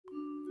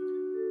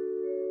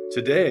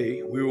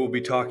Today, we will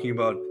be talking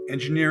about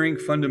engineering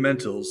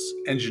fundamentals,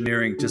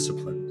 engineering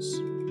disciplines.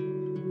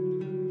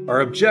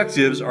 Our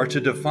objectives are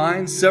to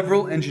define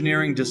several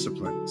engineering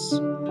disciplines.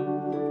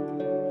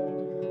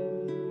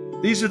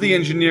 These are the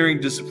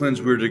engineering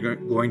disciplines we're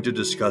going to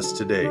discuss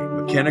today: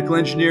 mechanical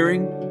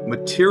engineering,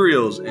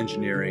 materials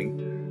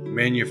engineering,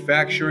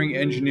 manufacturing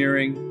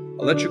engineering,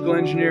 electrical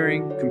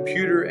engineering,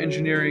 computer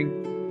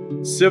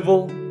engineering,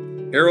 civil,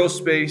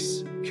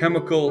 aerospace,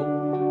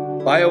 chemical,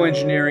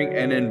 bioengineering,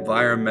 and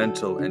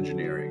environmental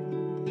engineering.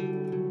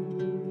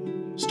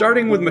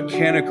 Starting with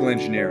mechanical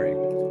engineering.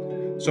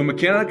 So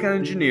mechanical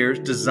engineers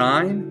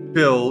design,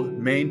 build,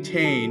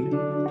 maintain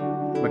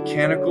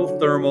mechanical,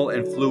 thermal,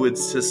 and fluid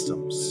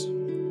systems.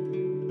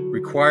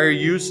 Require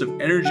use of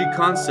energy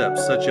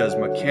concepts such as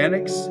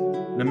mechanics,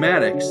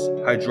 pneumatics,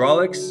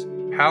 hydraulics,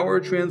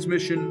 power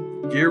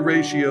transmission, gear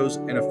ratios,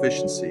 and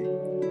efficiency.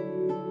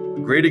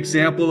 A great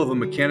example of a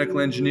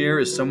mechanical engineer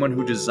is someone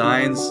who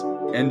designs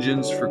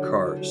engines for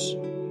cars.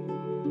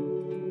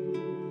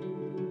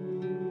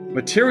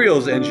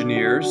 Materials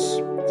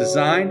engineers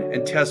design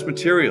and test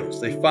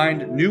materials. They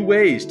find new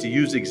ways to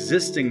use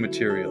existing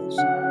materials,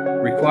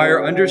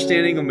 require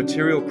understanding of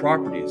material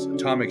properties,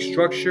 atomic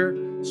structure,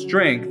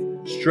 strength,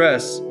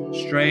 stress,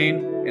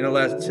 strain, and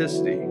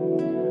elasticity.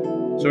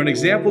 So an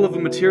example of a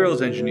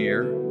materials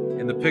engineer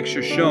in the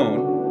picture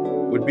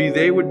shown would be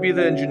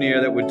the engineer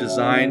that would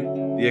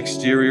design the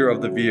exterior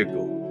of the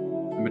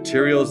vehicle, the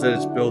materials that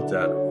it's built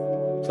out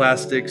of: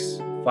 plastics,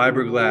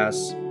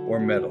 fiberglass, or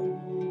metal.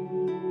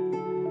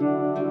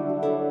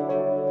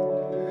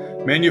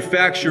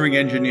 Manufacturing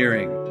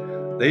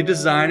engineering. They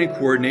design and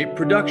coordinate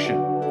production,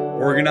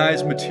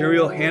 organize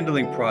material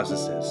handling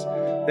processes.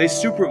 They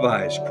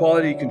supervise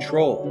quality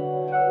control.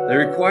 They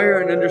require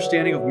an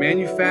understanding of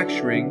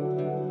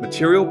manufacturing,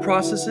 material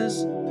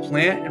processes,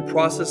 plant and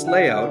process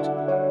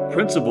layout,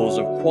 principles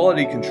of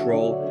quality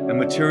control, and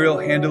material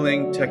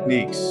handling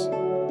techniques.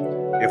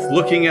 If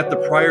looking at the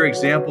prior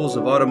examples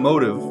of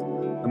automotive,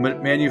 the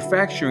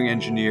manufacturing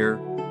engineer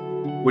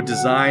would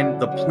design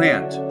the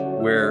plant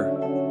where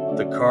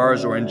the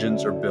cars or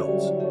engines are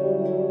built.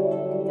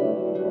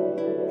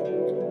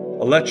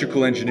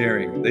 Electrical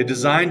engineering. They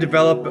design,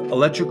 develop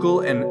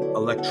electrical and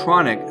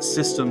electronic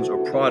systems or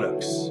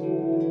products.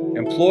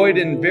 Employed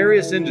in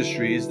various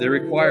industries, they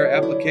require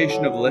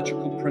application of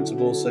electrical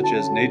principles such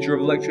as nature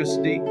of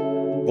electricity,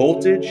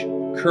 voltage,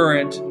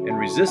 current, and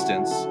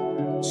resistance,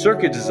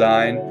 circuit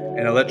design,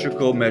 and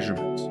electrical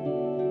measurement.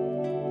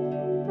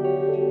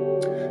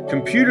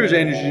 Computers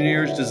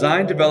engineers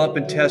design, develop,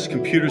 and test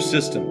computer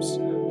systems,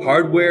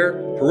 hardware,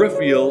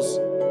 peripherals,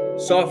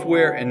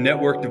 software, and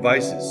network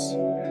devices.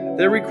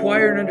 They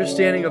require an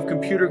understanding of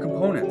computer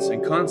components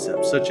and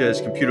concepts such as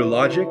computer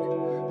logic,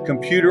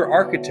 computer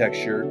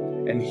architecture,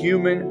 and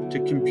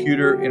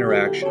human-to-computer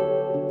interaction.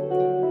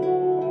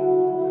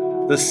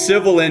 The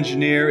civil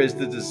engineer is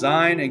the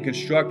design and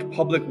construct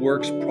public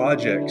works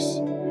projects.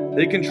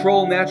 They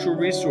control natural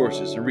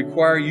resources and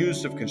require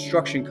use of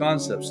construction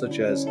concepts such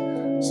as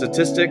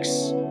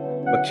statistics,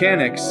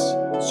 mechanics,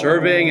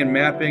 surveying and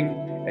mapping,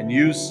 and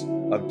use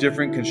of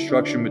different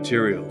construction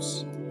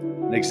materials.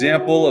 An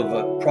example of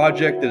a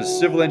project that a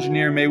civil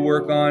engineer may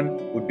work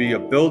on would be a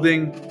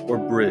building or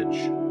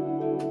bridge.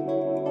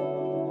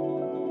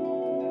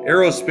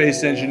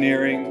 Aerospace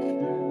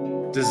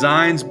engineering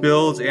designs,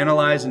 builds,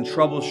 analyzes, and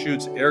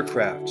troubleshoots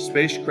aircraft,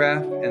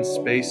 spacecraft, and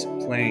space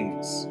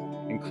planes.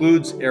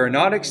 Includes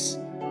aeronautics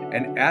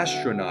and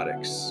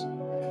astronautics.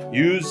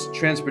 Use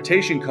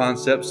transportation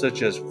concepts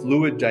such as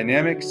fluid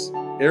dynamics,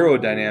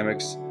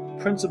 aerodynamics,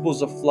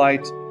 principles of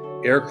flight,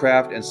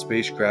 aircraft and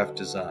spacecraft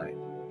design.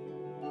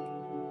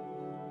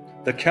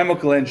 The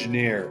chemical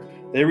engineer.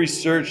 They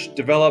research,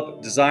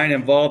 develop, design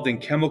involved in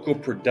chemical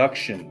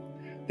production.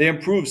 They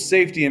improve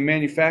safety in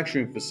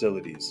manufacturing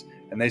facilities,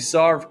 and they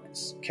solve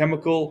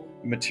chemical,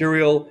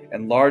 material,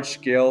 and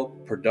large-scale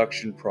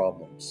production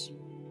problems.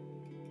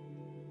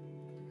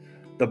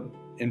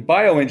 In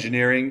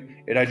bioengineering,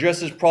 it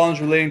addresses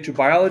problems relating to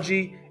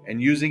biology and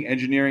using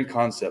engineering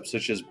concepts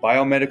such as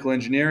biomedical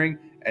engineering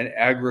and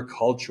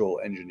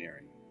agricultural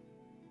engineering.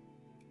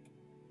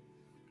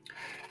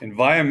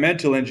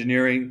 Environmental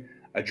engineering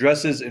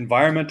addresses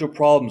environmental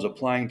problems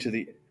applying to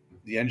the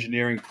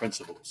engineering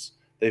principles.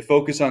 They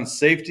focus on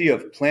safety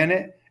of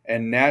planet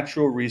and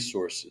natural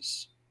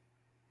resources.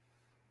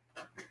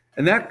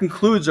 And that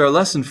concludes our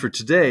lesson for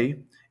today.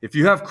 If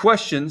you have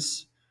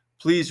questions,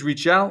 please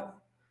reach out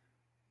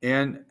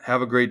and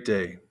have a great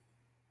day.